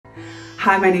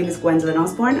Hi, my name is Gwendolyn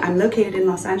Osborne. I'm located in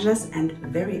Los Angeles and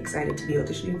very excited to be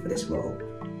auditioning for this role.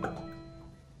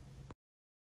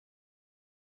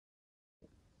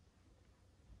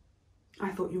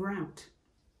 I thought you were out.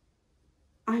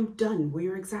 I'm done were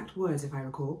your exact words, if I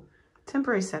recall.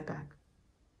 Temporary setback.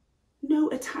 No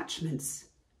attachments.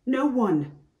 No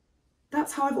one.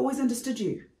 That's how I've always understood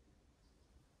you.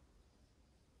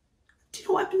 Do you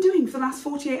know what I've been doing for the last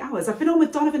 48 hours? I've been on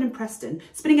with Donovan and Preston,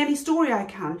 spinning any story I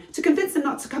can to convince them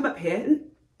not to come up here and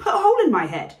put a hole in my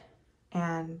head.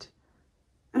 And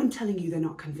I'm telling you they're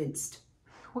not convinced.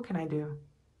 what can I do?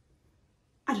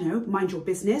 I don't know, mind your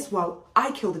business while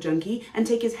I kill the junkie and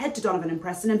take his head to Donovan and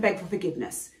Preston and beg for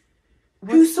forgiveness.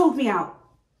 Who sold me out?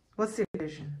 What's the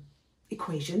equation?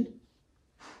 Equation?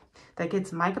 That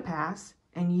gets Mike a pass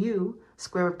and you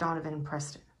square with Donovan and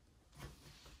Preston.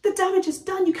 The damage is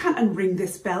done. You can't unring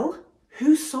this bell.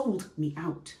 Who sold me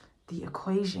out? The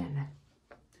equation.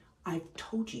 I've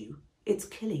told you it's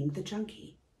killing the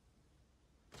junkie.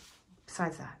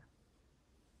 Besides that.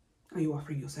 Are you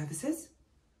offering your services?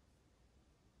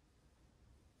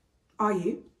 Are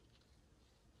you?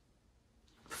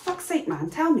 For fuck's sake, man,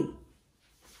 tell me.